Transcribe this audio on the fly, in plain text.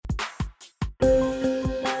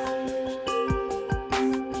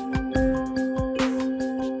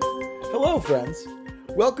friends.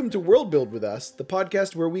 Welcome to World Build with Us, the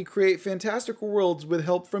podcast where we create fantastical worlds with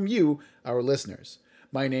help from you, our listeners.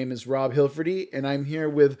 My name is Rob Hilferty, and I'm here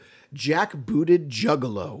with jackbooted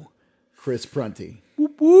juggalo, Chris Prunty.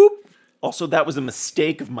 Whoop, whoop. Also, that was a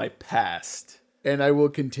mistake of my past. And I will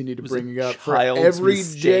continue to bring it up for child's every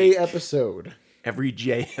mistake. J episode. Every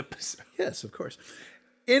J episode. Yes, of course.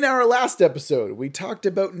 In our last episode, we talked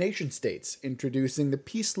about nation-states, introducing the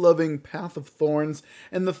peace-loving Path of Thorns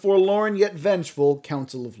and the forlorn yet vengeful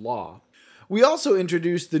Council of Law. We also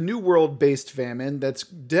introduced the New World-based famine that's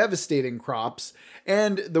devastating crops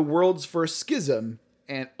and the world's first schism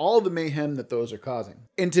and all the mayhem that those are causing.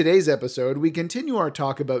 In today's episode, we continue our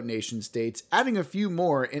talk about nation-states, adding a few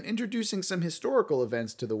more and introducing some historical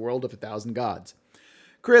events to the world of 1,000 gods.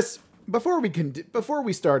 Chris, before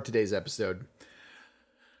we start today's episode,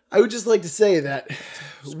 I would just like to say that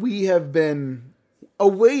we have been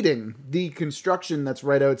awaiting the construction that's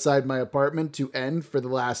right outside my apartment to end for the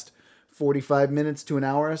last 45 minutes to an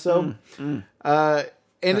hour or so. And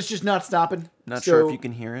it's just not stopping. Not sure if you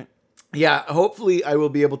can hear it. Yeah, hopefully I will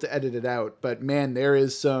be able to edit it out. But man, there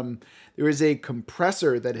is a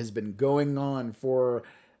compressor that has been going on for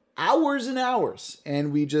hours and hours.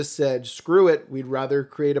 And we just said, screw it. We'd rather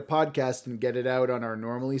create a podcast and get it out on our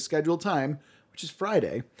normally scheduled time, which is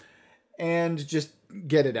Friday, and just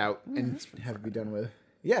get it out and have it be done with.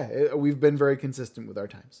 Yeah, we've been very consistent with our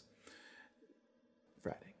times.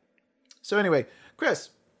 Friday. So anyway,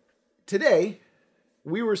 Chris, today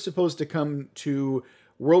we were supposed to come to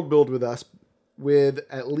World Build with Us with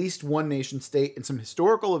at least one nation state and some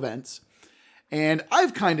historical events. And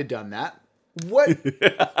I've kind of done that. What?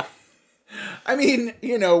 I mean,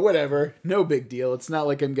 whatever. No big deal. It's not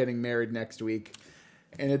like I'm getting married next week.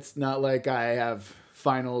 And it's not like I have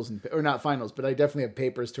finals or not finals, but I definitely have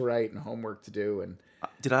papers to write and homework to do. And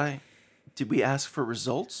Did we ask for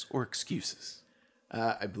results or excuses?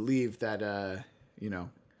 I believe that,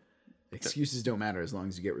 excuses don't matter as long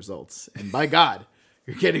as you get results. And by God,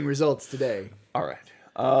 you're getting results today. All right.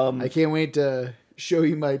 I can't wait to show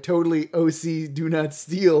you my totally OC do not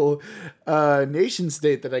steal nation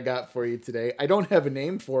state that I got for you today. I don't have a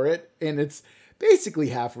name for it, and it's basically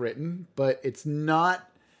half written, but it's not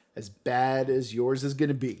as bad as yours is going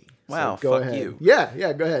to be. Wow, so go fuck ahead. you.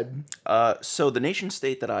 Yeah, go ahead. So the nation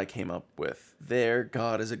state that I came up with, their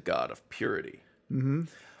god is a god of purity. Mm-hmm.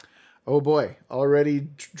 Oh boy, already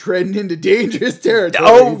treading into dangerous territory.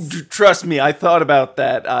 Oh, trust me, I thought about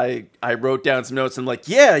that. I wrote down some notes and I'm like,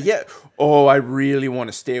 yeah. Oh, I really want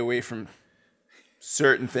to stay away from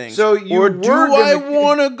certain things. So I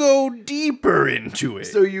want to go deeper into it?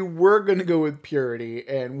 So you were going to go with purity,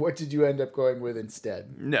 and what did you end up going with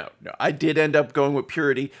instead? No, I did end up going with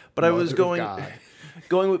purity, but I was going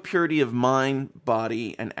with purity of mind,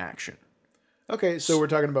 body, and action. Okay, so we're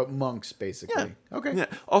talking about monks, basically. Yeah. Okay. Yeah.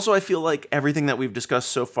 Also, I feel like everything that we've discussed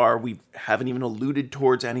so far, we haven't even alluded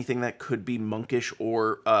towards anything that could be monkish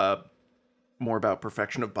or more about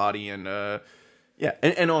perfection of body and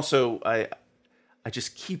and also I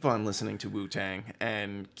just keep on listening to Wu-Tang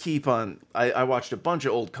and keep on. I watched a bunch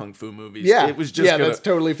of old kung fu movies. Yeah, it was just that's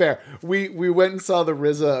totally fair. We went and saw the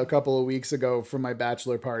RZA a couple of weeks ago for my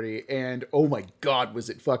bachelor party, and oh my God,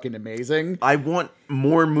 was it fucking amazing! I want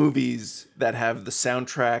more movies that have the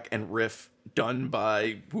soundtrack and riff done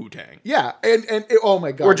by Wu-Tang. Yeah, and oh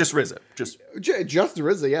my God, or just RZA, just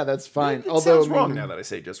RZA. Yeah, that's fine. It sounds wrong now that I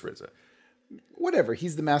say just RZA. Whatever,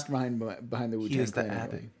 he's the mastermind behind the Wu-Tang. He is the Clan,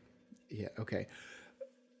 Abbey. Anyway. Yeah. Okay.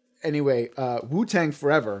 Anyway, Wu-Tang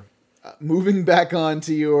Forever. Moving back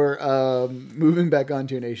onto your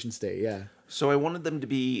nation state. Yeah. So I wanted them to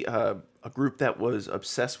be a group that was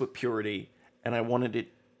obsessed with purity, and I wanted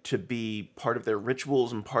it to be part of their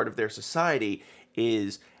rituals and part of their society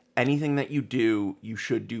is anything that you do, you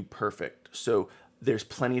should do perfect. So there's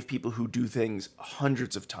plenty of people who do things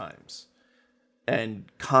hundreds of times and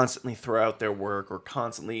constantly throw out their work or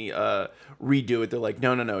constantly redo it. They're like,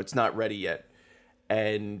 no, it's not ready yet.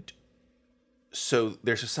 And so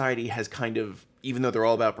their society has kind of, even though they're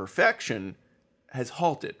all about perfection, has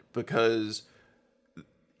halted because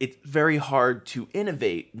it's very hard to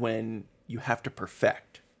innovate when you have to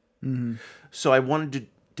perfect. Mm-hmm. So I wanted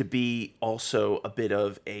to be also a bit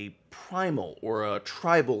of a primal or a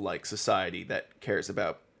tribal-like society that cares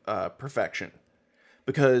about perfection.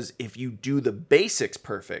 Because if you do the basics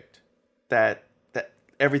perfect, that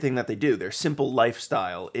everything that they do, their simple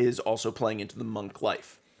lifestyle, is also playing into the monk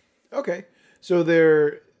life. Okay, so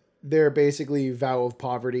they're basically vow of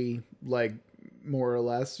poverty, like more or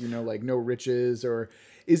less, like no riches, or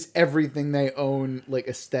is everything they own like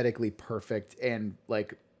aesthetically perfect and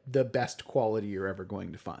like the best quality you're ever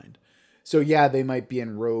going to find? So yeah, they might be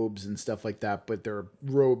in robes and stuff like that, but their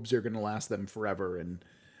robes are going to last them forever. And,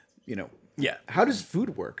 you know, Yeah. how does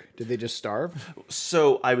food work? Do they just starve?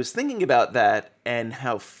 So I was thinking about that and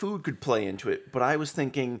how food could play into it, but I was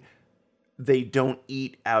thinking they don't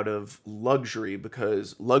eat out of luxury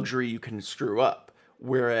because luxury you can screw up.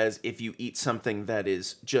 Whereas if you eat something that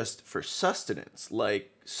is just for sustenance, like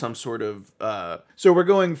some sort of So we're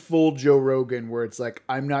going full Joe Rogan where it's like,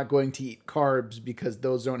 I'm not going to eat carbs because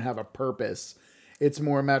those don't have a purpose. It's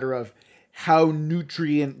more a matter of how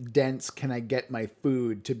nutrient dense can I get my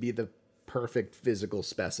food to be the perfect physical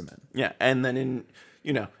specimen. yeah, and then in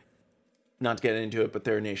not to get into it, but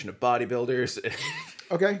they're a nation of bodybuilders.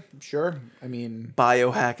 Okay, sure. I mean,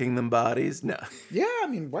 Biohacking them bodies. No. yeah, I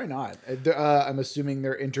mean, why not? I'm assuming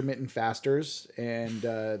they're intermittent fasters and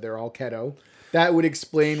they're all keto. That would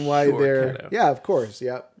explain why Sure, they're... keto. Yeah, of course,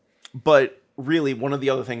 yeah. But really, one of the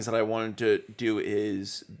other things that I wanted to do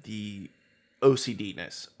is the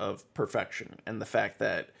OCD-ness of perfection and the fact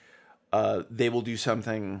that they will do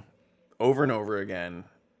something over and over again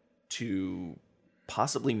to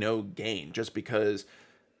possibly no gain just because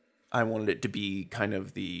I wanted it to be kind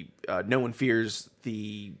of the no one fears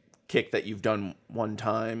the kick that you've done one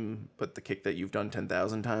time, but the kick that you've done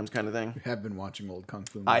 10,000 times kind of thing. I have been watching old Kung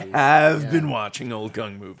Fu movies. I have been watching old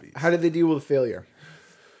Kung movies. How did they deal with failure?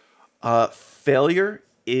 Failure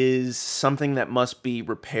is something that must be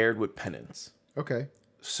repaired with penance. Okay.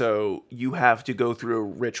 So you have to go through a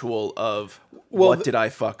ritual of Well, what did I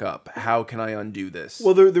fuck up? How can I undo this?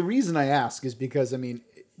 Well, the reason I ask is because, I mean,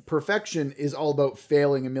 perfection is all about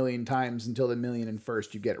failing a million times until the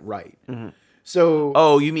 1,000,001st you get it right. Mm-hmm. So...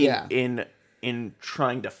 Oh, you mean yeah. in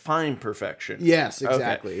trying to find perfection? Yes,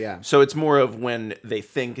 exactly, Okay. yeah. So it's more of when they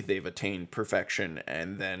think they've attained perfection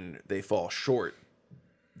and then they fall short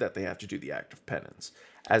that they have to do the act of penance.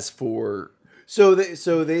 As for... So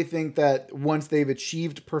they think that once they've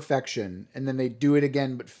achieved perfection and then they do it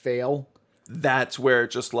again but fail. That's where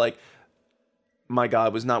it's just like, my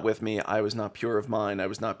God was not with me. I was not pure of mind. I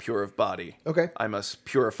was not pure of body. Okay. I must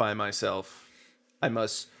purify myself. I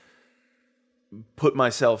must put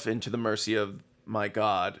myself into the mercy of my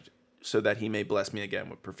God so that he may bless me again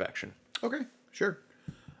with perfection. Okay, sure.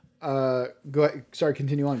 Go ahead. Sorry,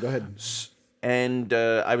 continue on. Go ahead. And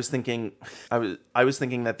I was thinking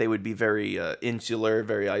that they would be very insular,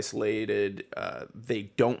 very isolated.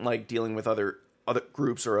 They don't like dealing with other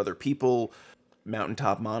groups or other people.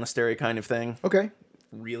 Mountaintop monastery kind of thing. Okay,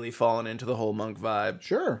 Really falling into the whole monk vibe.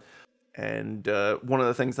 sure. And one of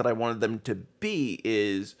the things that I wanted them to be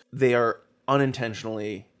is they are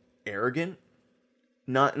unintentionally arrogant,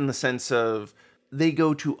 not in the sense of they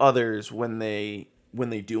go to others when they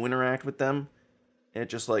do interact with them, and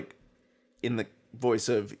it's just like in the voice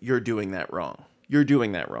of you're doing that wrong. You're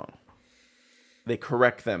doing that wrong. They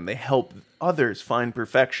correct them. They help others find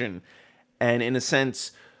perfection. And in a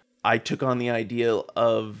sense, I took on the idea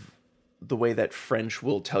of the way that French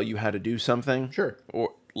will tell you how to do something. Sure.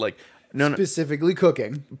 Or like, no. Specifically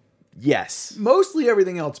cooking. Yes. Mostly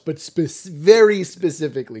everything else, but very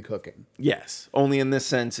specifically cooking. Yes. Only in this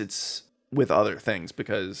sense, it's with other things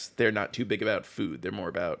because they're not too big about food. They're more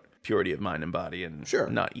about purity of mind and body and Sure.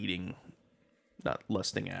 not eating, not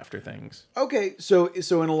lusting after things. Okay, so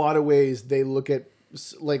in a lot of ways, they look at,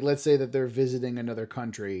 like, let's say that they're visiting another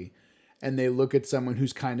country, and they look at someone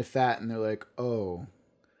who's kind of fat, and they're like, oh,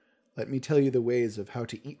 let me tell you the ways of how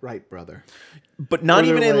to eat right, brother. But not Or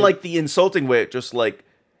they're even in like- like the insulting way. Just like,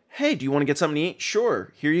 hey, do you want to get something to eat?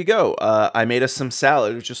 Sure, here you go. I made us some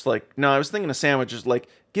salad. It was just like, no, I was thinking of sandwiches. Like,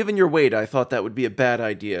 given your weight, I thought that would be a bad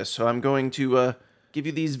idea. So I'm going to give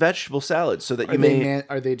you these vegetable salads so that you may.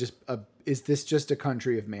 Are they just? Is this just a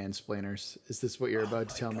country of mansplainers? Is this what you're about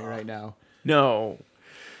to tell me right now? No,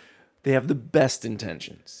 they have the best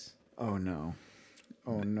intentions. Oh no!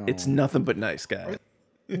 Oh no! It's nothing but nice guys.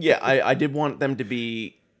 Yeah, I did want them to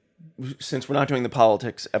be, since we're not doing the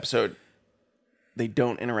politics episode, they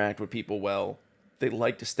don't interact with people well. They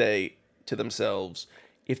like to stay to themselves.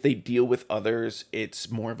 If they deal with others, it's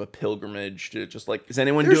more of a pilgrimage to just like, is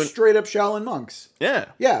anyone They're doing... straight up Shaolin monks. Yeah.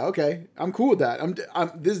 Yeah, okay. I'm cool with that.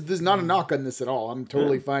 This is not a knock on this at all. I'm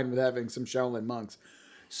totally fine with having some Shaolin monks.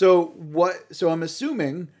 So I'm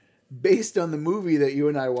assuming, based on the movie that you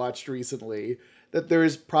and I watched recently, that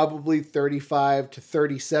there's probably 35 to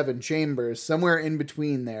 37 chambers, somewhere in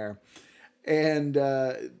between there. And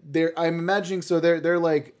I'm imagining, so they're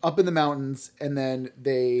like up in the mountains, and then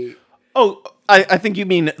they... Oh, I think you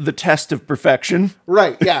mean the test of perfection.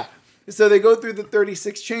 Right, yeah. So they go through the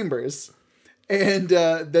 36 chambers, and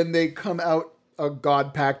then they come out a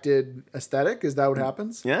God-pacted aesthetic. Is that what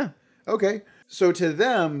happens? Yeah. Okay. So to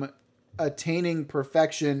them, attaining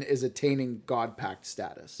perfection is attaining God Pact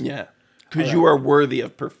status. Yeah. Because you are worthy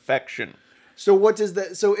of perfection. So what does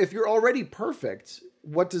that? So if you're already perfect,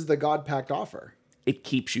 what does the God Pact offer? It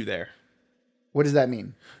keeps you there. What does that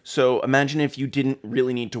mean? So imagine if you didn't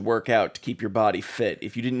really need to work out to keep your body fit.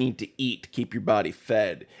 If you didn't need to eat to keep your body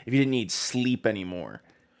fed. If you didn't need sleep anymore.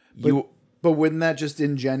 But wouldn't that just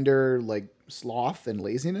engender like sloth and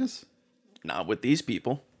laziness? Not with these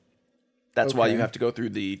people. That's why you have to go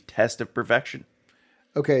through the test of perfection.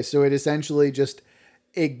 Okay, so it essentially just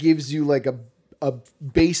it gives you like a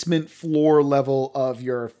basement floor level of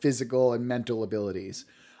your physical and mental abilities.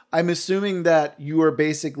 I'm assuming that you are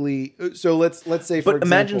basically so let's say for example,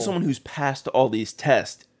 imagine someone who's passed all these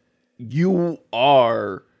tests. You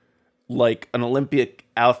are like an Olympic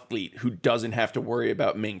athlete who doesn't have to worry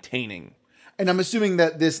about maintaining. And I'm assuming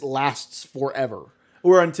that this lasts forever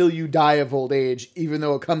or until you die of old age, even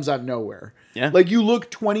though it comes out of nowhere. Yeah. Like you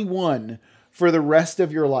look 21 for the rest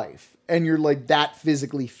of your life and you're like that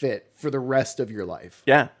physically fit for the rest of your life.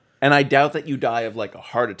 Yeah. And I doubt that you die of like a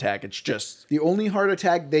heart attack. It's just the only heart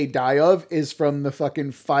attack they die of is from the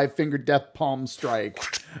fucking 5-finger death palm strike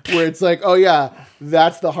where it's like, oh yeah,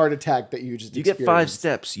 that's the heart attack that you just You get 5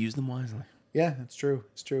 steps. Use them wisely. Yeah, that's true.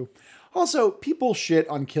 It's true. Also, people shit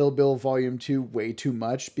on Kill Bill Volume 2 way too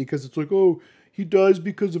much because it's like, oh, he dies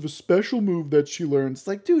because of a special move that she learns. It's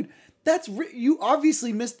like, dude, you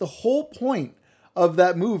obviously missed the whole point of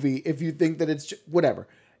that movie if you think that it's whatever.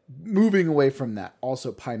 Moving away from that.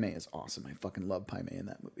 Also, Pai Mei is awesome. I fucking love Pai Mei in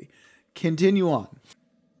that movie. Continue on.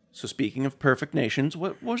 So speaking of perfect nations,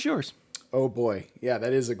 what was yours? Oh boy. Yeah,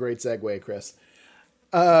 that is a great segue, Chris.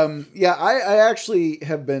 Yeah, I actually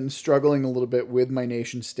have been struggling a little bit with my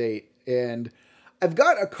nation state, and I've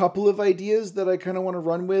got a couple of ideas that I kind of want to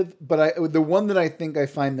run with, but the one that I think I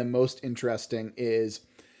find the most interesting is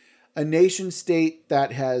a nation state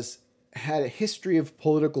that has had a history of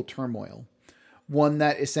political turmoil. One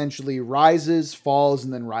that essentially rises, falls,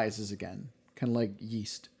 and then rises again. Kind of like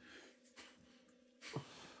yeast.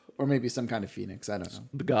 Or maybe some kind of phoenix. I don't know.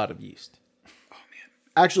 The god of yeast. Oh, man.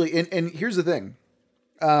 Actually, and here's the thing.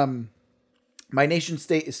 My nation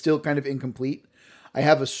state is still kind of incomplete. I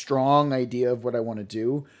have a strong idea of what I want to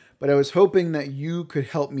do, but I was hoping that you could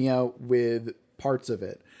help me out with parts of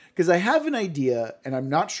it. Because I have an idea, and I'm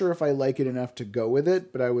not sure if I like it enough to go with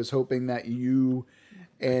it, but I was hoping that you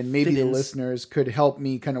and maybe the listeners could help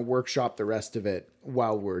me kind of workshop the rest of it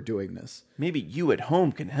while we're doing this. Maybe you at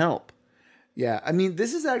home can help. Yeah, I mean,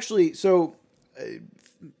 this is actually... So,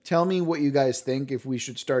 tell me what you guys think if we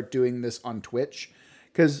should start doing this on Twitch.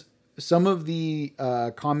 Because some of the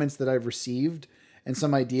comments that I've received and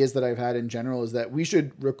some ideas that I've had in general is that we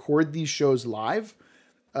should record these shows live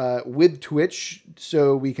with Twitch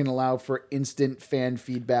so we can allow for instant fan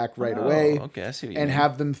feedback right away. Okay, I see what you and mean.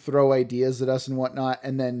 have them throw ideas at us and whatnot,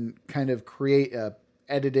 and then kind of create a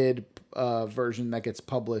edited version that gets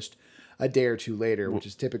published a day or two later, which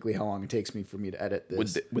is typically how long it takes me for me to edit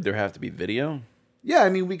this. Would there have to be video? Yeah, I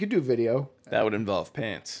mean, we could do video. That would involve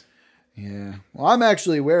pants. Yeah. Well, I'm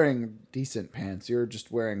actually wearing decent pants. You're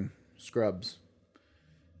just wearing scrubs.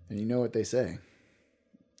 And you know what they say.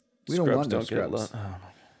 We don't want no scrubs.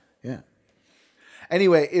 Yeah.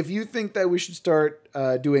 Anyway, if you think that we should start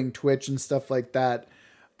doing Twitch and stuff like that,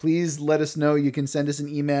 please let us know. You can send us an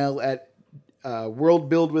email at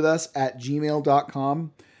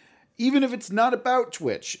worldbuildwithus@gmail.com. Even if it's not about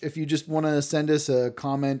Twitch, if you just want to send us a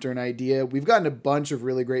comment or an idea, we've gotten a bunch of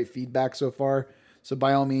really great feedback so far. So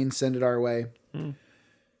by all means, send it our way.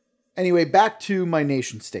 Anyway, back to my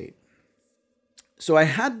nation state. So I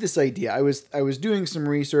had this idea. I was doing some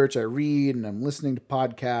research. I read and I'm listening to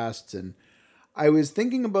podcasts, and I was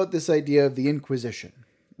thinking about this idea of the Inquisition,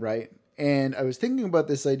 right? And I was thinking about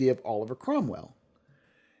this idea of Oliver Cromwell.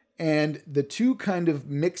 And the two kind of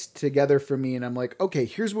mixed together for me, and I'm like, okay,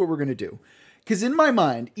 here's what we're going to do. Because in my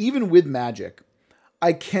mind, even with magic,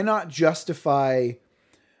 I cannot justify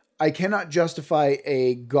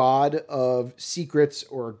a god of secrets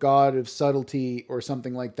or a god of subtlety or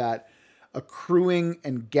something like that accruing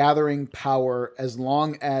and gathering power as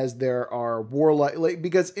long as there are warlike,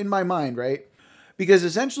 because in my mind, right? Because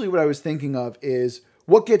essentially what I was thinking of is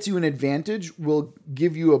what gets you an advantage will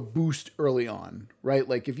give you a boost early on, right?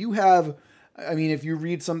 Like if you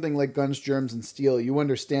read something like Guns, Germs, and Steel, you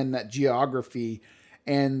understand that geography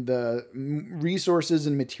and the resources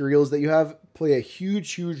and materials that you have play a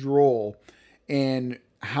huge, huge role in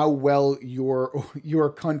how well your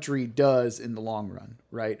country does in the long run,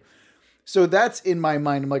 right? So that's in my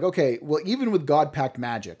mind. I'm like, okay, well, even with God Pact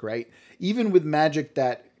magic, right? Even with magic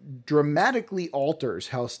that dramatically alters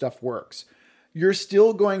how stuff works, you're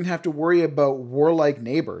still going to have to worry about warlike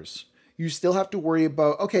neighbors. You still have to worry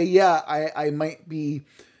about, okay, yeah, I might be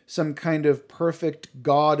some kind of perfect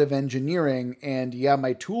god of engineering, and yeah,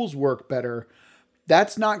 my tools work better.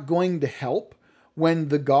 That's not going to help when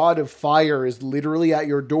the god of fire is literally at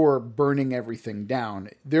your door burning everything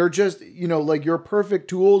down. They're just, like your perfect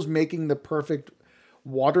tools making the perfect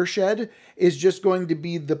watershed is just going to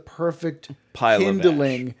be the perfect pile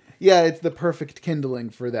kindling. Of ash. Yeah, it's the perfect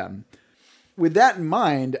kindling for them. With that in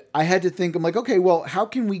mind, I had to think, I'm like, okay, well, how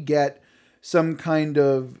can we get some kind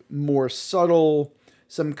of more subtle,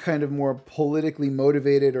 some kind of more politically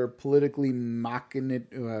motivated or politically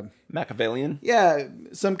Machiavellian? Yeah,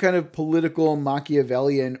 some kind of political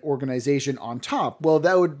Machiavellian organization on top. Well,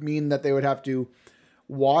 that would mean that they would have to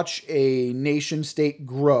watch a nation state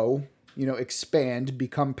grow, expand,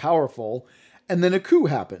 become powerful, and then a coup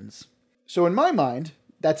happens. So in my mind,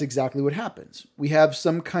 that's exactly what happens. We have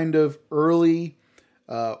some kind of early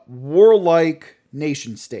warlike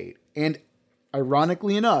nation state. And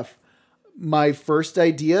ironically enough, my first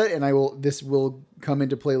idea, and this will come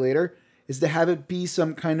into play later, is to have it be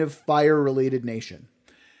some kind of fire-related nation.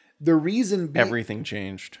 The reason everything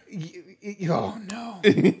changed. Oh no,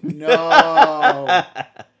 no!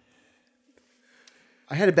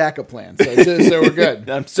 I had a backup plan, so we're good.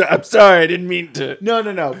 I'm sorry, I didn't mean to. No.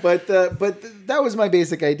 But that was my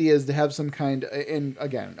basic idea, is to have some kind. And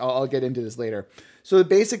again, I'll get into this later. So the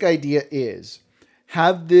basic idea is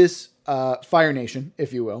have this Fire Nation,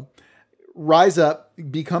 if you will, rise up,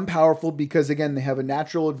 become powerful because, again, they have a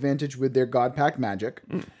natural advantage with their God Pact magic.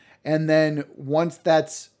 And then once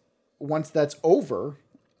that's over,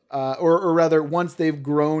 or rather, once they've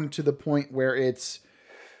grown to the point where it's,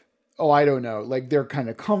 I don't know, like they're kind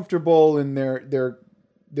of comfortable and they're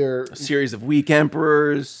a series of weak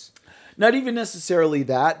emperors. Not even necessarily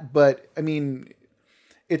that, but I mean,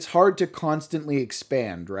 it's hard to constantly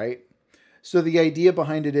expand, right? So the idea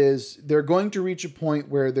behind it is they're going to reach a point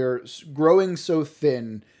where they're growing so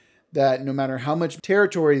thin that no matter how much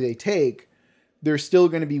territory they take, they're still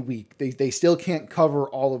going to be weak. They still can't cover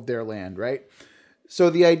all of their land, right? So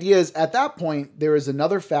the idea is at that point, there is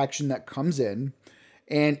another faction that comes in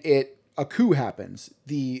and a coup happens.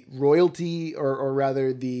 The royalty, or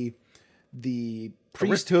rather the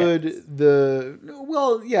priesthood, the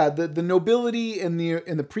nobility and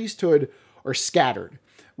the priesthood are scattered,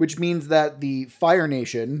 which means that the Fire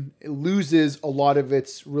Nation loses a lot of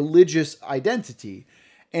its religious identity.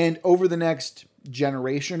 And over the next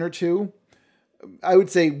generation or two, I would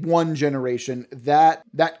say one generation, that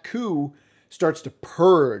coup starts to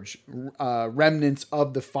purge remnants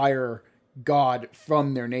of the fire god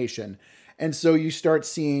from their nation. And so you start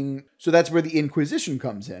seeing, so that's where the Inquisition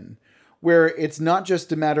comes in, where it's not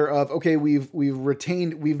just a matter of, okay, we've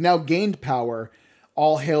now gained power,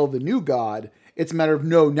 all hail the new god. It's a matter of,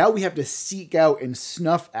 no, now we have to seek out and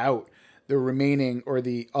snuff out the remaining or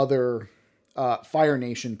the other Fire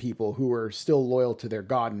Nation people who are still loyal to their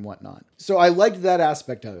god and whatnot. So I liked that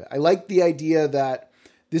aspect of it. I liked the idea that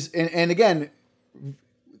this, and again,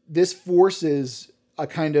 this forces a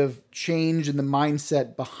kind of change in the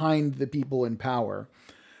mindset behind the people in power,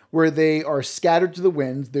 where they are scattered to the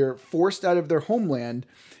winds, they're forced out of their homeland,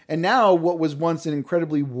 and now what was once an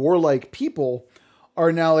incredibly warlike people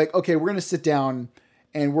are now like, okay, we're going to sit down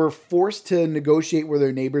and we're forced to negotiate with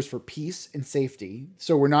our neighbors for peace and safety.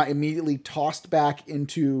 So we're not immediately tossed back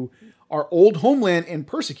into our old homeland and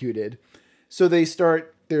persecuted. So there's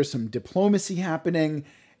some diplomacy happening,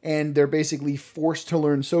 and they're basically forced to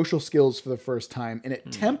learn social skills for the first time. And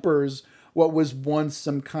it tempers what was once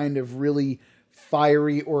some kind of really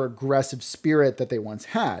fiery or aggressive spirit that they once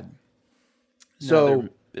had. So they're a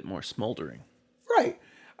bit more smoldering. Right.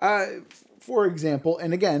 For example,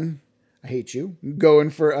 and again, I hate you,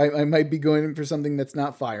 I might be going for something that's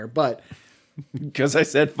not fire, but... Because I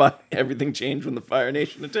said everything changed when the Fire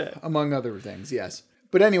Nation attacked. Among other things, yes.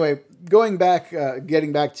 But anyway, getting back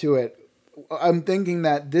to it, I'm thinking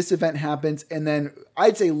that this event happens, and then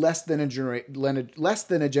I'd say less than a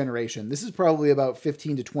generation. This is probably about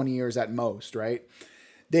 15 to 20 years at most, right?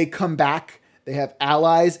 They come back, they have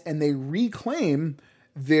allies, and they reclaim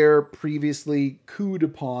their previously couped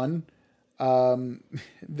upon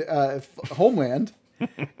homeland,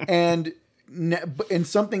 and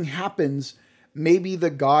something happens. Maybe the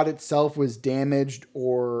god itself was damaged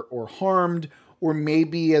or harmed, or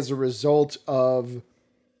maybe as a result of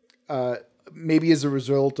all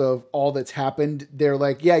that's happened, they're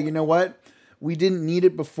like, yeah, you know what? We didn't need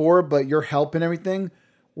it before, but your help and everything,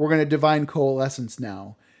 we're going to divine coalescence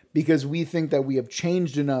now, because we think that we have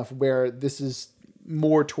changed enough where this is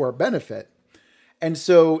more to our benefit. And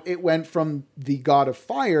so it went from the god of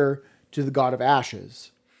fire to the god of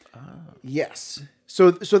ashes. Yes. So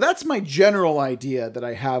that's my general idea that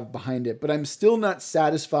I have behind it, but I'm still not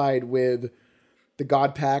satisfied with the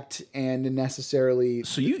God Pact and necessarily.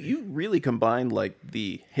 So you really combined like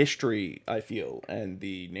the history, I feel, and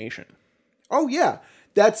the nation. Oh yeah,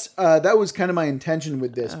 that was kind of my intention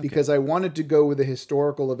with this because I wanted to go with a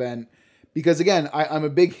historical event because again I'm a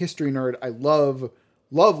big history nerd. I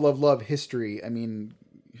love history. I mean,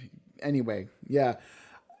 anyway, yeah,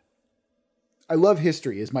 I love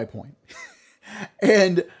history is my point.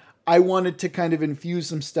 And I wanted to kind of infuse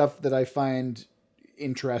some stuff that I find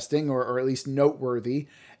interesting or at least noteworthy.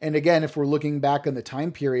 And again, if we're looking back on the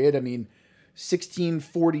time period, I mean,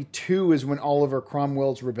 1642 is when Oliver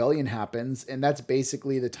Cromwell's rebellion happens. And that's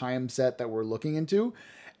basically the time set that we're looking into.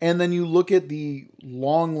 And then you look at the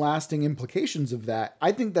long lasting implications of that.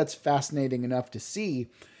 I think that's fascinating enough to see.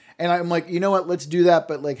 And I'm like, you know what, let's do that,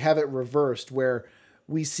 but like have it reversed where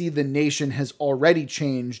we see the nation has already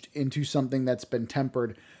changed into something that's been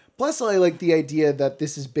tempered. Plus, I like the idea that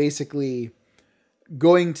this is basically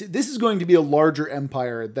going to be a larger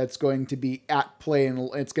empire that's going to be at play, and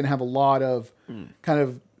it's going to have a lot of kind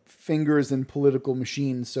of fingers in political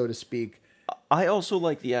machines, so to speak. I also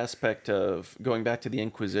like the aspect of going back to the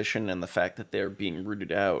Inquisition and the fact that they're being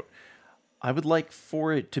rooted out. I would like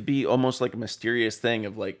for it to be almost like a mysterious thing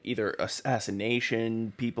of like either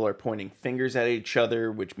assassination, people are pointing fingers at each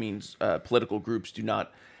other, which means political groups do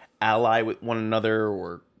not ally with one another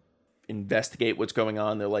or investigate what's going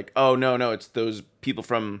on. They're like, oh, no, it's those people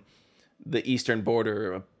from the eastern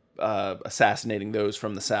border assassinating those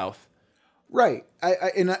from the south. Right.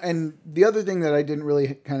 And the other thing that I didn't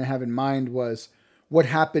really kind of have in mind was what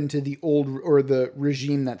happened to the the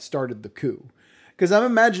regime that started the coup. Because I'm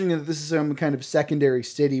imagining that this is some kind of secondary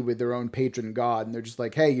city with their own patron god. And they're just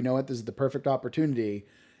like, hey, you know what? This is the perfect opportunity.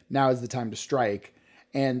 Now is the time to strike.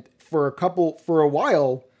 And for a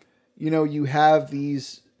while, you know, you have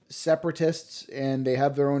these separatists and they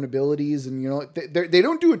have their own abilities. And, you know, they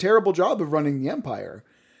don't do a terrible job of running the empire.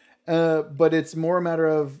 But it's more a matter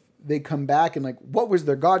of they come back and like, what was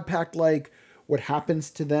their God Pact like? What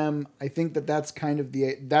happens to them? I think that's kind of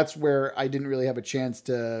that's where I didn't really have a chance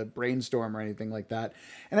to brainstorm or anything like that.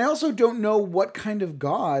 And I also don't know what kind of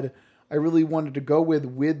god I really wanted to go with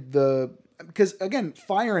because again,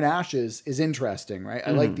 fire and ashes is interesting, right?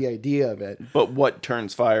 I like the idea of it. But what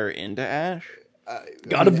turns fire into ash?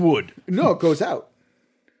 God of wood. No, it goes out.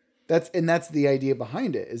 That's the idea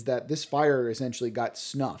behind it, is that this fire essentially got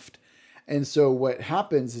snuffed. And so what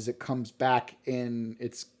happens is it comes back in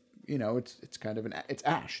its, you know, it's kind of it's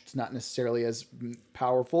ash. It's not necessarily as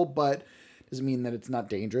powerful, but it doesn't mean that it's not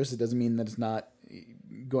dangerous. It doesn't mean that it's not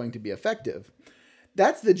going to be effective.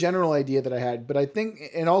 That's the general idea that I had. But I think,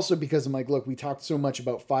 and also because I'm like, look, we talked so much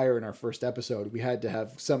about fire in our first episode. We had to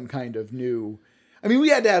have some kind of we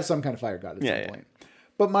had to have some kind of fire god at some point.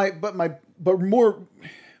 But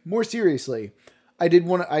more seriously,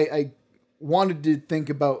 I wanted to think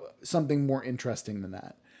about something more interesting than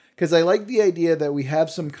that. Because I like the idea that we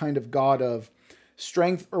have some kind of god of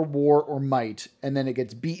strength or war or might, and then it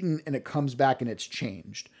gets beaten and it comes back and it's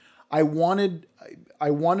changed. I wanted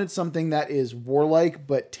something that is warlike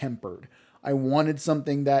but tempered. I wanted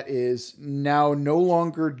something that is now no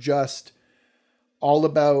longer just all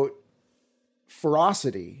about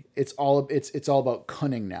ferocity. It's all about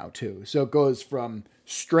cunning now too. So it goes from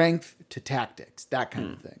strength to tactics, that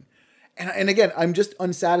kind of thing. And again, I'm just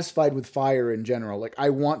unsatisfied with fire in general. Like,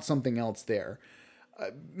 I want something else there.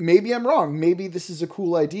 Maybe I'm wrong. Maybe this is a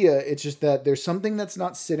cool idea. It's just that there's something that's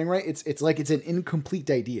not sitting right. It's like it's an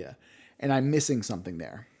incomplete idea, and I'm missing something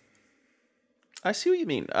there. I see what you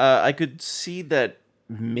mean. I could see that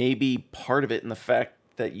maybe part of it in the fact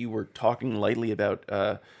that you were talking lightly about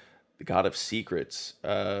the god of secrets.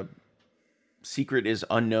 Secret is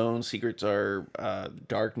unknown. Secrets are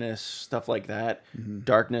darkness, stuff like that. Mm-hmm.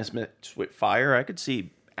 Darkness mixed with fire. I could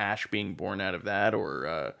see ash being born out of that, or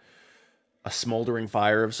a smoldering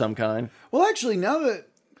fire of some kind. Well, actually, now that...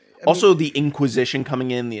 the Inquisition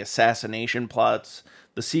coming in, the assassination plots,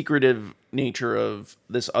 the secretive nature of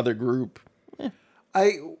this other group.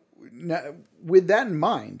 With that in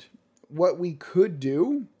mind, what we could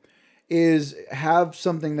do is have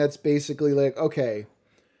something that's basically like, okay,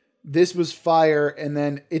 this was fire, and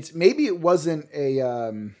then maybe it wasn't a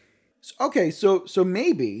okay, so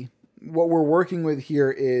maybe what we're working with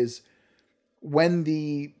here is when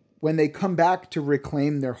they come back to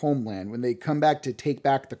reclaim their homeland, when they come back to take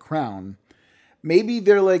back the crown, maybe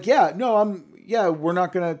they're like, we're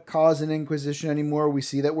not going to cause an inquisition anymore. We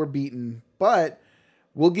see that we're beaten, but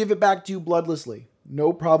we'll give it back to you bloodlessly.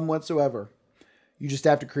 No problem whatsoever. You just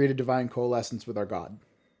have to create a divine coalescence with our God.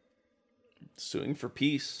 Suing for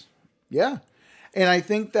peace. Yeah. And I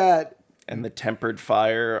think that And the tempered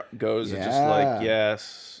fire goes just Yeah. like,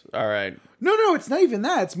 yes, all right. no, it's not even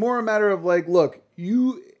that. It's more a matter of like, look,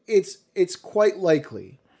 it's quite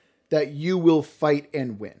likely that you will fight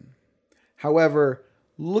and win. However,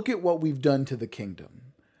 look at what we've done to the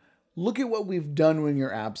kingdom. Look at what we've done in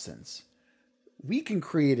your absence. We can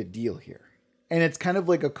create a deal here. And it's kind of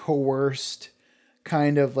like a coerced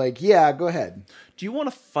kind of like, yeah, go ahead. Do you want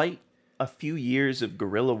to fight a few years of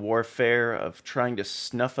guerrilla warfare, of trying to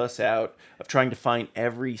snuff us out, of trying to find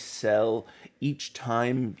every cell, each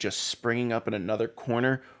time just springing up in another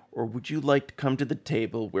corner? Or would you like to come to the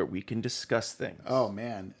table where we can discuss things? Oh,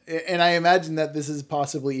 man. And I imagine that this is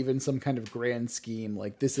possibly even some kind of grand scheme.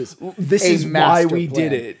 Like, this is This a is why master we plan.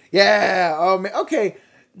 did it. Yeah. Oh, man. Okay.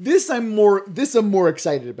 This I'm more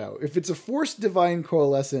excited about. If it's a forced divine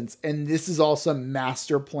coalescence and this is all some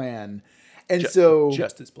master plan. And so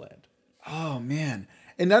Just as planned. oh man.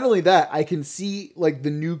 And not only that, I can see like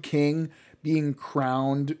the new king being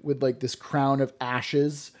crowned with like this crown of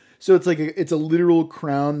ashes. So it's like it's a literal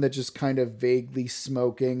crown that just kind of vaguely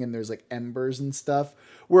smoking and there's like embers and stuff.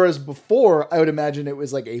 Whereas before, I would imagine it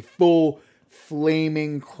was like a full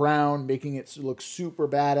flaming crown, making it look super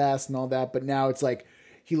badass and all that. But now it's like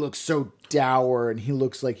he looks so dour and he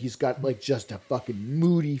looks like he's got like just a fucking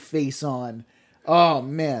moody face on. Oh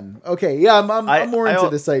man. Okay. Yeah, I'm more into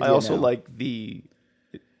this idea. I also now. like the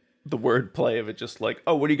wordplay of it, just like,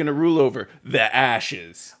 oh, what are you going to rule over? The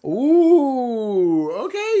ashes. Ooh.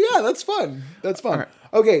 Okay. Yeah, that's fun. That's fun. right.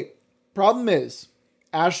 Okay. Problem is,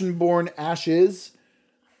 Ashenborn Ashes.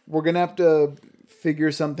 We're gonna have to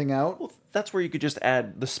figure something out. Well, that's where you could just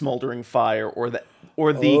add the smoldering fire or the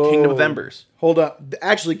Kingdom of Embers. Hold up.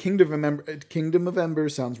 Actually, Kingdom of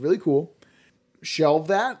Embers sounds really cool. Shelve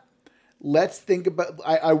that. Let's think about...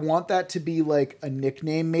 I want that to be like a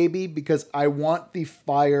nickname maybe, because I want the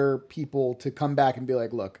fire people to come back and be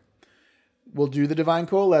like, look, we'll do the Divine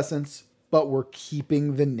Coalescence, but we're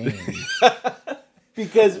keeping the name.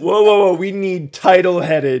 Because... Whoa! We need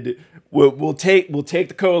title-headed. We'll take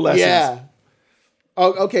the coalescence. Yeah.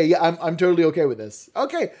 Oh, okay. Yeah, I'm totally okay with this.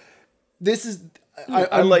 Okay. This is...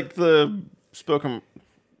 I like the spoken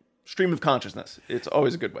stream of consciousness. It's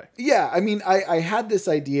always a good way. Yeah, I mean, I had this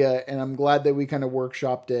idea, and I'm glad that we kind of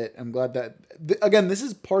workshopped it. I'm glad that, again, this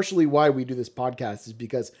is partially why we do this podcast, is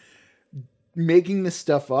because making this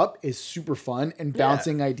stuff up is super fun, and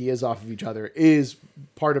bouncing ideas off of each other is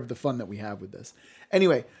part of the fun that we have with this.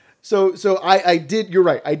 Anyway, so I did, you're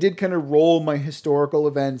right, I did kind of roll my historical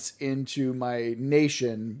events into my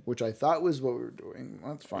nation, which I thought was what we were doing.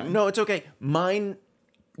 That's fine. No, it's okay. Mine...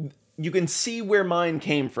 You can see where mine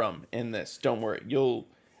came from in this. Don't worry.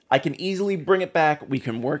 I can easily bring it back. We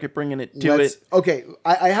can work at bringing it to it. Okay,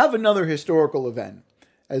 I have another historical event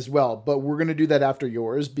as well, but we're going to do that after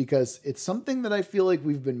yours because it's something that I feel like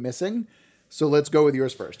we've been missing. So let's go with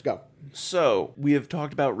yours first. Go. So, we have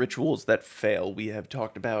talked about rituals that fail. We have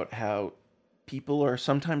talked about how people are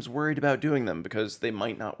sometimes worried about doing them because they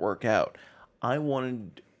might not work out. I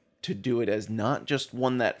wanted to do it as not just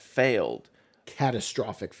one that failed.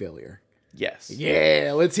 Catastrophic failure. Yes.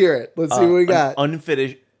 Yeah, let's hear it. Let's see what we got. An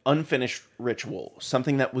unfinished ritual,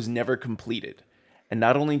 something that was never completed. And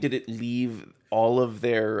not only did it leave all of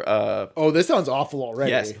their... oh, this sounds awful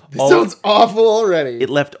already. Yes. This sounds awful already.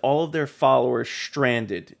 It left all of their followers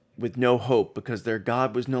stranded with no hope because their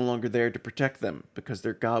god was no longer there to protect them, because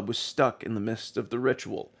their god was stuck in the midst of the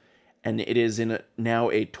ritual. And it is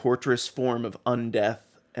now a torturous form of undeath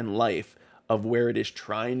and life, of where it is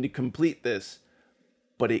trying to complete this,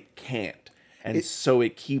 but it can't. And so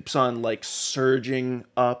it keeps on like surging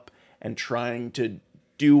up and trying to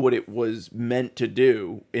do what it was meant to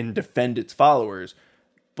do and defend its followers.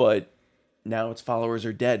 But now its followers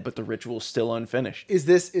are dead, but the ritual's still unfinished. Is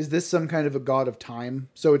this some kind of a god of time?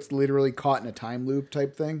 So it's literally caught in a time loop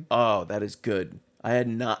type thing? Oh, that is good.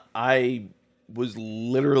 I was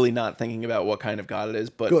literally not thinking about what kind of god it is,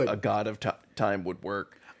 but Good. A god of time would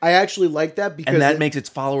work. I actually like that because... And that makes its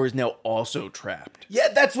followers now also trapped. Yeah,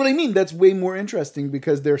 that's what I mean. That's way more interesting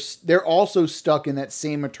because they're also stuck in that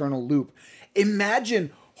same eternal loop.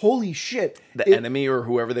 Imagine, holy shit. The enemy or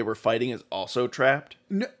whoever they were fighting is also trapped?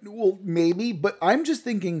 No, well, maybe, but I'm just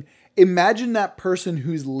thinking, imagine that person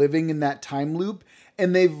who's living in that time loop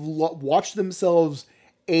and they've watched themselves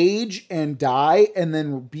age and die and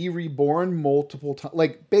then be reborn multiple times,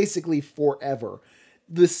 like basically forever.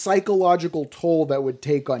 The psychological toll that would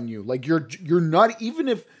take on you. Like you're not, even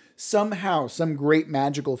if somehow some great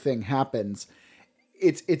magical thing happens,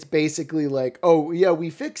 it's basically like, oh yeah, we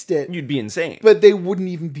fixed it. You'd be insane. But they wouldn't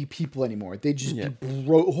even be people anymore. They'd just be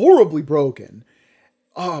horribly broken.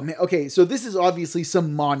 Oh man, okay, so this is obviously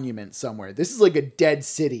some monument somewhere. This is like a dead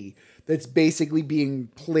city that's basically being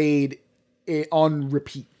played on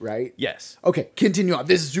repeat, right? Yes. Okay, continue on.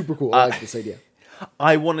 This is super cool. I like this idea.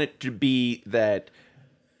 I want it to be that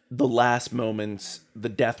the last moments, the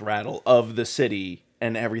death rattle of the city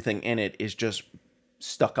and everything in it is just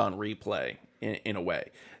stuck on replay in a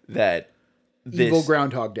way that Evil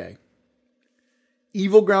Groundhog Day.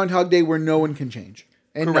 Evil Groundhog Day where no one can change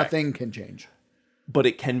and Correct. nothing can change. But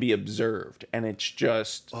it can be observed, and it's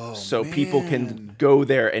just so man. people can go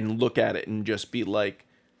there and look at it and just be like,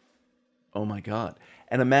 oh my God.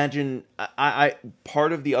 And imagine, I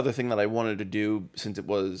part of the other thing that I wanted to do, since it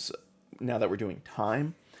was, now that we're doing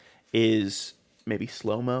time, is maybe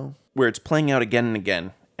slow-mo, where it's playing out again and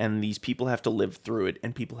again, and these people have to live through it,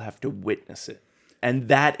 and people have to witness it. And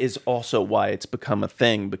that is also why it's become a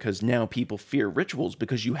thing, because now people fear rituals,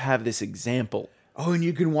 because you have this example. Oh, and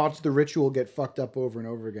you can watch the ritual get fucked up over and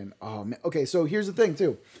over again. Oh man. Okay, so here's the thing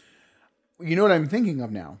too. You know what I'm thinking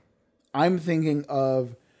of now? I'm thinking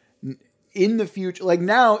of in the future, like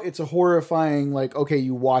now it's a horrifying, like, okay,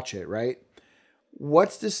 you watch it, right?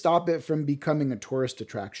 What's to stop it from becoming a tourist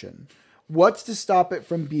attraction? What's to stop it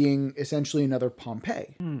from being essentially another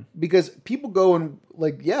Pompeii? Because people go and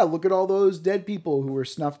like, yeah, look at all those dead people who were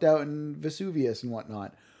snuffed out in Vesuvius and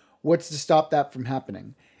whatnot. What's to stop that from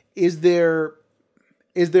happening? Is there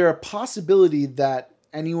a possibility that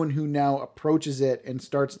anyone who now approaches it and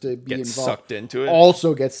starts to be Gets involved sucked into it?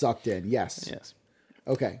 also gets sucked in? Yes. Yes.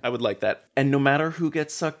 Okay. I would like that. And no matter who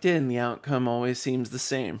gets sucked in, the outcome always seems the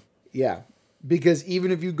same. Yeah. Because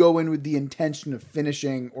even if you go in with the intention of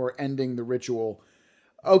finishing or ending the ritual,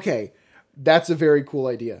 okay, that's a very cool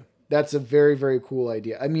idea. That's a very, very cool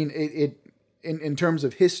idea. I mean, it in terms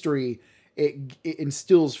of history, it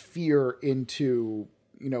instills fear into,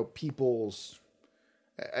 people's...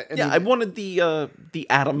 I wanted the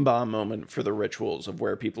atom bomb moment for the rituals of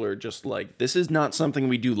where people are just like, this is not something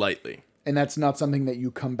we do lightly. And that's not something that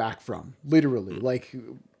you come back from, literally, like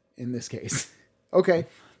in this case. Okay,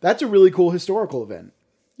 that's a really cool historical event.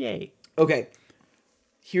 Yay. Okay,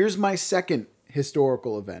 here's my second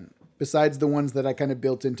historical event, besides the ones that I kind of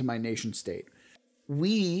built into my nation state.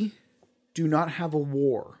 We do not have a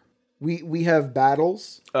war. We have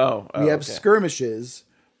battles. We have skirmishes.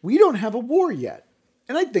 We don't have a war yet.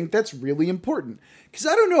 And I think that's really important. Because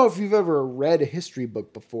I don't know if you've ever read a history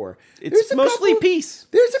book before. It's mostly peace.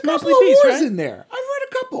 There's a couple of wars in there. I've read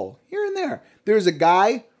a couple here and there. There's a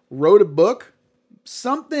guy wrote a book,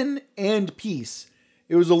 Something and Peace.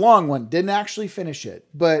 It was a long one. Didn't actually finish it.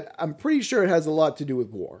 But I'm pretty sure it has a lot to do with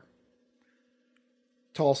war.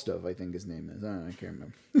 Tolstov, I think his name is. I can't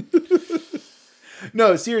remember.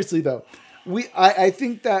 No, seriously though. I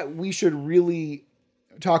think that we should really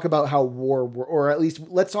talk about how or at least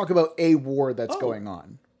let's talk about a war that's going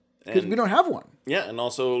on. Because we don't have one. Yeah,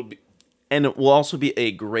 and it will also be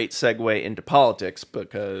a great segue into politics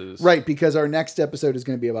because... Right, because our next episode is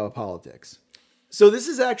going to be about politics. So this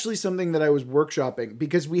is actually something that I was workshopping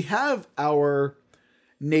because we have our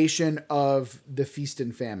nation of the feast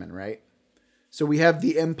and famine, right? So we have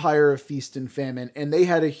the empire of feast and famine, and they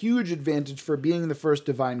had a huge advantage for being the first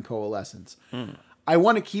divine coalescence. I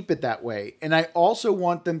want to keep it that way. And I also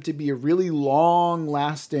want them to be a really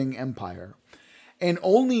long-lasting empire. And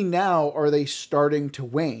only now are they starting to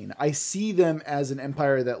wane. I see them as an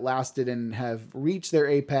empire that lasted and have reached their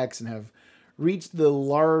apex and have reached the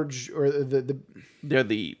large... or the They're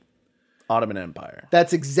the Ottoman Empire.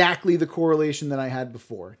 That's exactly the correlation that I had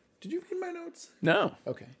before. Did you read my notes? No.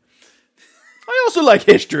 Okay. I also like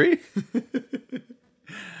history.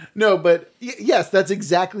 No, but yes, that's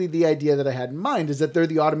exactly the idea that I had in mind, is that they're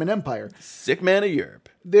the Ottoman Empire. Sick man of Europe.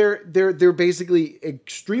 They're basically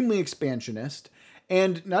extremely expansionist,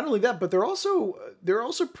 and not only that, but they're also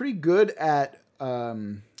pretty good at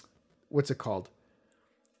what's it called?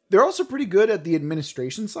 They're also pretty good at the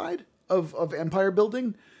administration side of empire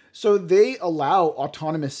building. So they allow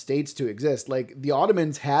autonomous states to exist. Like the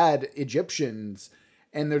Ottomans had Egyptians.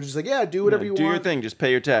 And they're just like, yeah, do whatever you want. Do your thing. Just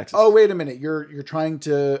pay your taxes. Oh, wait a minute. You're trying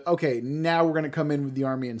to... Okay, now we're going to come in with the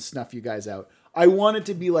army and snuff you guys out. I want it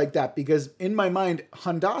to be like that because in my mind,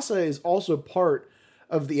 Hadassah is also part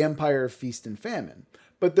of the empire of feast and famine.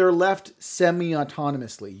 But they're left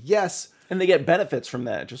semi-autonomously. Yes. And they get benefits from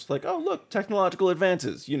that. Just like, oh, look, technological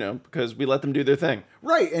advances, because we let them do their thing.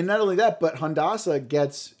 Right. And not only that, but Hadassah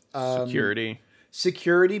gets...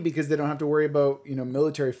 security because they don't have to worry about,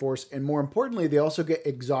 military force. And more importantly, they also get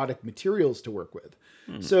exotic materials to work with.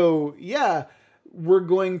 So yeah, we're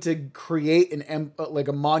going to create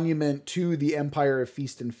a monument to the empire of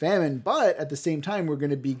feast and famine. But at the same time, we're going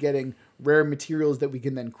to be getting rare materials that we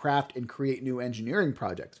can then craft and create new engineering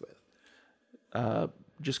projects with.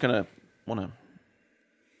 Just gonna want to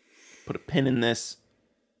put a pin in this.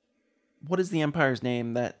 What is the Empire's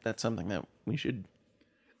name? That's something that we should...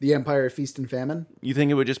 The Empire of Feast and Famine? You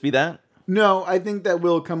think it would just be that? No, I think that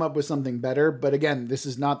we'll come up with something better. But again, this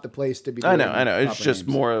is not the place to be doing I know. It's proper just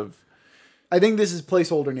names. more of... I think this is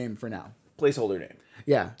placeholder name for now. Placeholder name.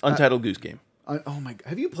 Yeah. Untitled Goose Game. Oh my God.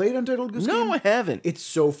 Have you played Untitled Goose Game? No, I haven't. It's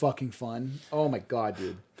so fucking fun. Oh my God,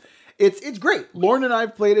 dude. It's great. Lauren and I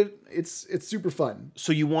have played it. It's super fun.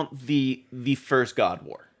 So you want the first God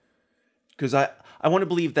War? Because I want to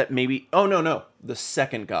believe that maybe... Oh, no. The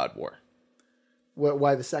second God War.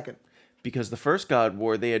 Why the second? Because the first God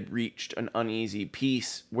War, they had reached an uneasy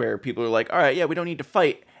peace where people are like, all right, yeah, we don't need to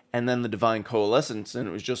fight. And then the Divine Coalescence, and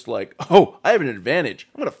it was just like, oh, I have an advantage.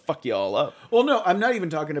 I'm going to fuck you all up. Well, no, I'm not even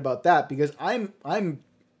talking about that because I'm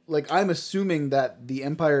assuming that the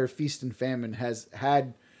Empire of Feast and Famine has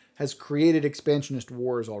created expansionist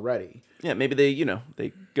wars already. Yeah, maybe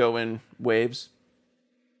they go in waves.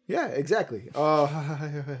 Yeah, exactly. But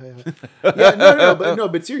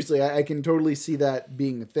seriously, I can totally see that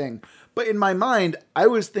being a thing. But in my mind, I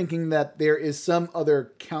was thinking that there is some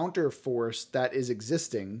other counter force that is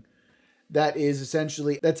existing that is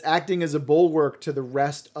essentially, that's acting as a bulwark to the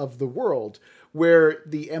rest of the world, where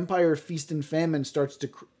the Empire Feast and Famine starts to,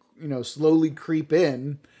 slowly creep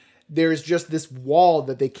in. There's just this wall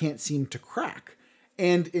that they can't seem to crack.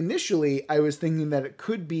 And initially, I was thinking that it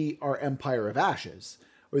could be our Empire of Ashes,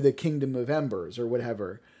 or the Kingdom of Embers, or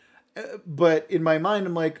whatever. But in my mind,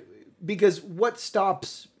 I'm like, because what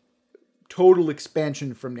stops total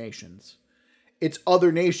expansion from nations? It's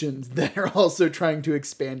other nations that are also trying to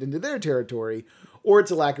expand into their territory, or it's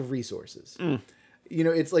a lack of resources.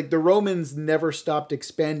 It's like the Romans never stopped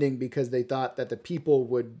expanding because they thought that the people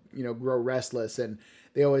would, grow restless. And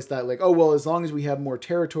they always thought like, oh, well, as long as we have more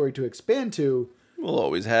territory to expand to,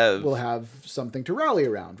 we'll have something to rally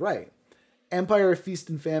around. Right. Empire of Feast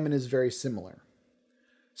and Famine is very similar.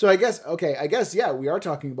 So I guess, yeah, we are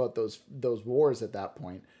talking about those wars at that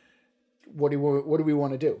point. What do we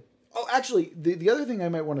want to do? Oh, actually, the other thing I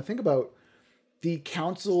might want to think about, the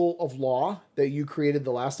Council of Law that you created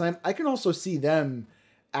the last time, I can also see them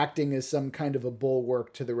acting as some kind of a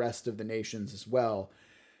bulwark to the rest of the nations as well.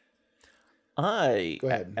 I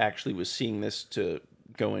actually was seeing this to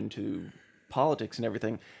go into politics and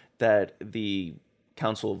everything, that the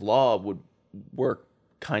Council of Law would work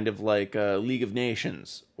kind of like a League of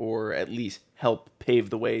Nations, or at least help pave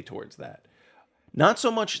the way towards that. Not so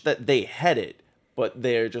much that they head it, but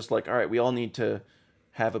they're just like, all right, we all need to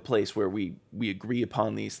have a place where we agree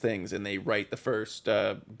upon these things, and they write the first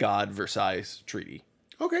God Versailles Treaty.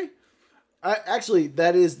 Okay. Actually,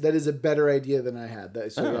 that is a better idea than I had. I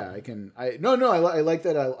like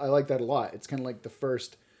that. I like that a lot. It's kind of like the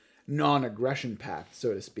first non-aggression pact,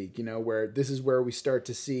 so to speak, where this is where we start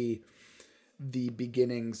to see the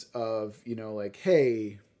beginnings of, like,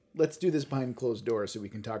 hey, let's do this behind closed doors so we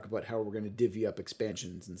can talk about how we're going to divvy up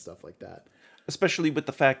expansions and stuff like that. Especially with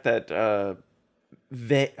the fact that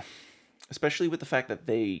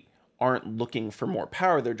they aren't looking for more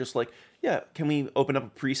power. They're just like, yeah, can we open up a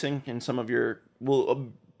precinct in some of your...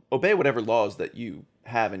 We'll obey whatever laws that you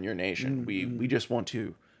have in your nation. Mm-hmm. We just want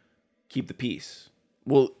to keep the peace.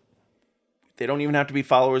 Well, they don't even have to be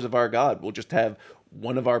followers of our God. We'll just have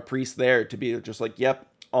one of our priests there to be just like, yep,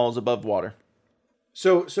 all's above water.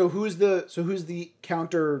 So who's the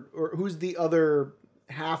counter, or who's the other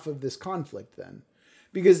half of this conflict then?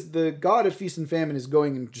 Because the God of Feast and Famine is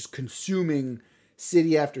going and just consuming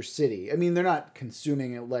city after city. I mean, they're not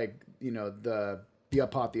consuming it like, the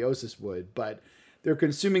apotheosis would, but they're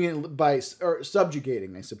consuming it or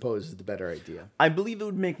subjugating, I suppose, is the better idea. I believe it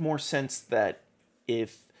would make more sense that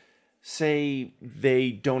if, say,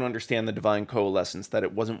 they don't understand the Divine Coalescence, that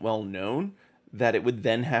it wasn't well known, that it would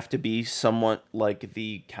then have to be somewhat like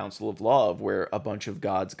the Council of Law, where a bunch of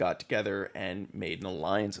gods got together and made an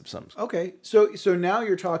alliance of some sort. Okay, so now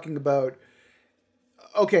you're talking about...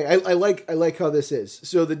 Okay, I like how this is.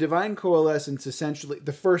 So the Divine Coalescence, essentially,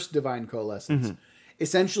 the first Divine Coalescence,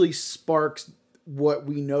 essentially sparks what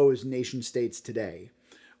we know as nation states today,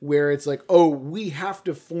 where it's like, oh, we have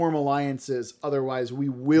to form alliances, otherwise we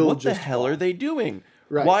will What the hell are they doing?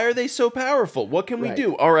 Right. Why are they so powerful? What can we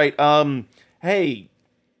do? All right, hey,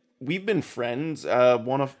 we've been friends.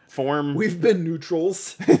 Want to form... We've been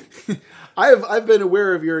neutrals. I've been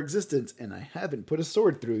aware of your existence, and I haven't put a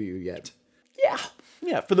sword through you yet.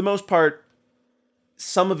 Yeah, for the most part,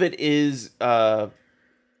 some of it is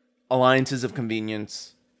alliances of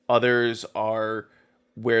convenience. Others are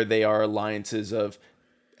where they are alliances of,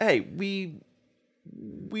 hey, we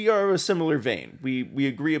we are of a similar vein. We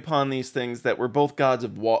agree upon these things, that we're both gods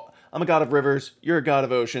of I'm a god of rivers. You're a god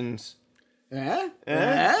of oceans. Do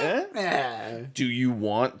you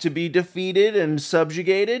want to be defeated and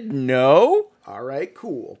subjugated? No. All right,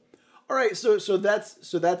 cool. All right, so that's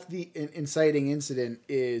the inciting incident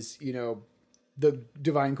is, the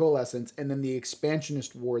divine coalescence, and then the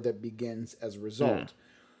expansionist war that begins as a result.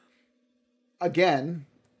 Again,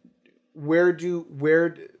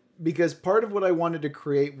 because part of what I wanted to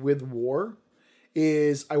create with war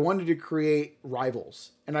is I wanted to create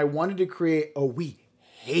rivals, and I wanted to create we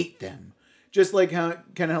hate them, just like how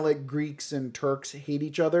like Greeks and Turks hate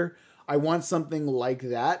each other. I want something like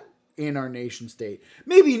that in our nation state.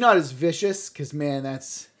 Maybe not as vicious, because man,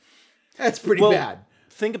 that's pretty bad.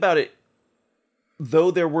 Think about it.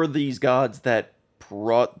 Though there were these gods that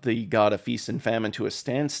brought the god of feast and famine to a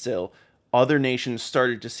standstill, other nations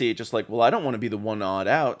started to see it just like, well, I don't want to be the one odd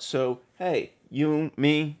out. So, hey, you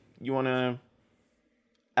want to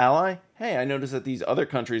ally? Hey, I noticed that these other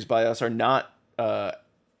countries by us are not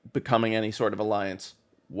becoming any sort of alliance.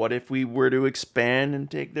 What if we were to expand and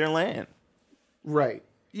take their land? Right.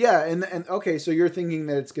 Yeah. And okay, so you're thinking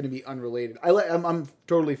that it's going to be unrelated. I'm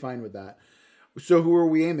totally fine with that. So who are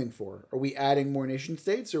we aiming for? Are we adding more nation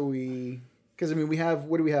states? Or because we have,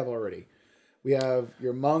 what do we have already? We have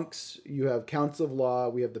your monks, you have Council of Law,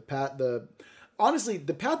 we have honestly,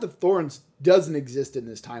 the Path of Thorns doesn't exist in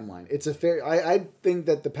this timeline. It's I think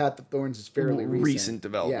that the Path of Thorns is fairly recent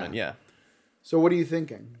development, yeah. So what are you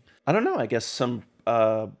thinking? I don't know, I guess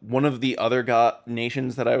one of the other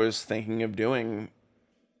nations that I was thinking of doing,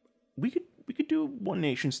 we could do one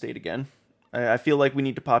nation state again. I feel like we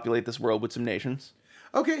need to populate this world with some nations.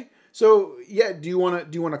 Okay. So yeah, do you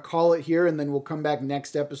want to call it here, and then we'll come back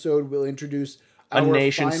next episode. We'll introduce a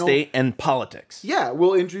nation state and politics. Yeah,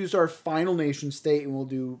 we'll introduce our final nation state, and we'll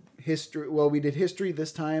do history. Well, we did history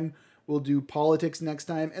this time. We'll do politics next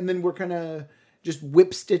time, and then we're kind of just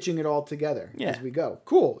whip stitching it all together as we go.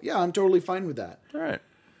 Cool. Yeah, I'm totally fine with that. All right.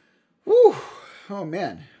 Woo. Oh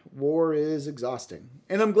man, war is exhausting,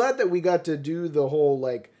 and I'm glad that we got to do the whole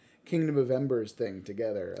Kingdom of Embers thing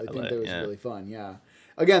together. I think that was really fun. Yeah.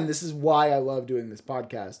 Again, this is why I love doing this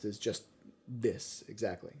podcast, is just this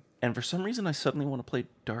exactly. And for some reason, I suddenly want to play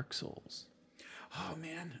Dark Souls. Oh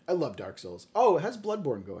man, I love Dark Souls. Oh, how's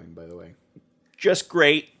Bloodborne going, by the way? Just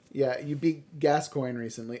great. Yeah, you beat Gascoigne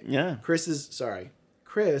recently. Yeah. Chris is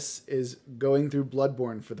going through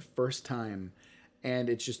Bloodborne for the first time, and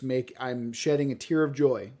it's just I'm shedding a tear of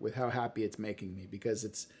joy with how happy it's making me, because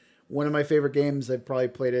it's one of my favorite games. I've probably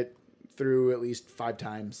played it through at least 5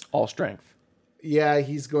 times. All strength. Yeah,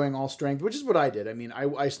 he's going all strength, which is what I did. I mean,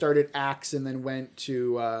 I started Axe and then went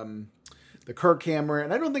to the Kirk Hammer,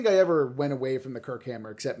 and I don't think I ever went away from the Kirk Hammer,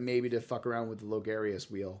 except maybe to fuck around with the Logarius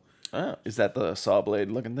wheel. Oh, is that the saw blade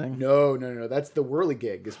looking thing? No. That's the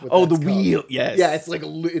whirligig. Is what the that's wheel. called. Yes. Yeah,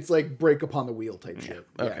 it's like break upon the wheel type shit.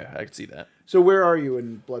 Okay, Yeah. I can see that. So where are you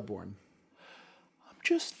in Bloodborne? I'm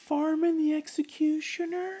just farming the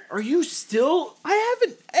Executioner. Are you still?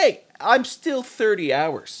 I'm still 30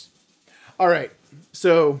 hours. All right.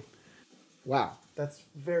 So, wow, that's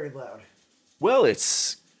very loud. Well,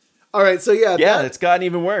 it's... All right, so it's gotten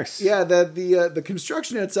even worse. Yeah, the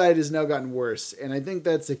construction outside has now gotten worse, and I think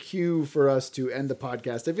that's a cue for us to end the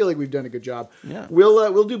podcast. I feel like we've done a good job. Yeah,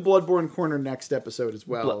 we'll do Bloodborne Corner next episode as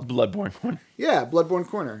well. Bloodborne Corner. Yeah, Bloodborne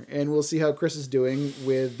Corner, and we'll see how Chris is doing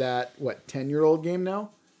with that 10-year-old game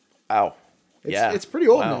now. Ow. It's pretty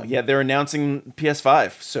old now. Yeah, they're announcing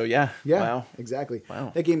PS5, so yeah. Wow. Exactly.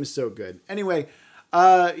 Wow. That game is so good. Anyway,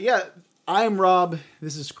 I'm Rob.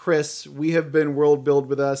 This is Chris. We have been World Build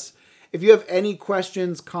with us. If you have any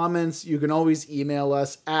questions, comments, you can always email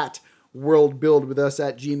us at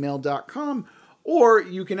worldbuildwithus@gmail.com, or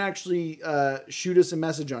you can actually shoot us a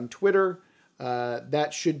message on Twitter.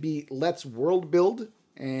 That should be Let's World Build,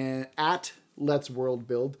 and at Let's World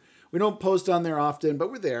Build. We don't post on there often,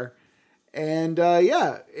 but we're there. And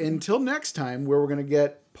until next time, where we're going to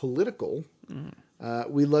get political,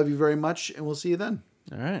 we love you very much, and we'll see you then.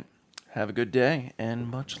 All right. Have a good day,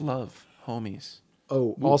 and much love, homies.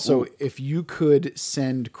 Oh, also, if you could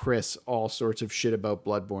send Chris all sorts of shit about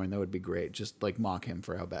Bloodborne, that would be great. Just mock him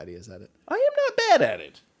for how bad he is at it. I am not bad at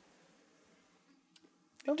it.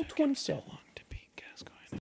 Level 20 so long.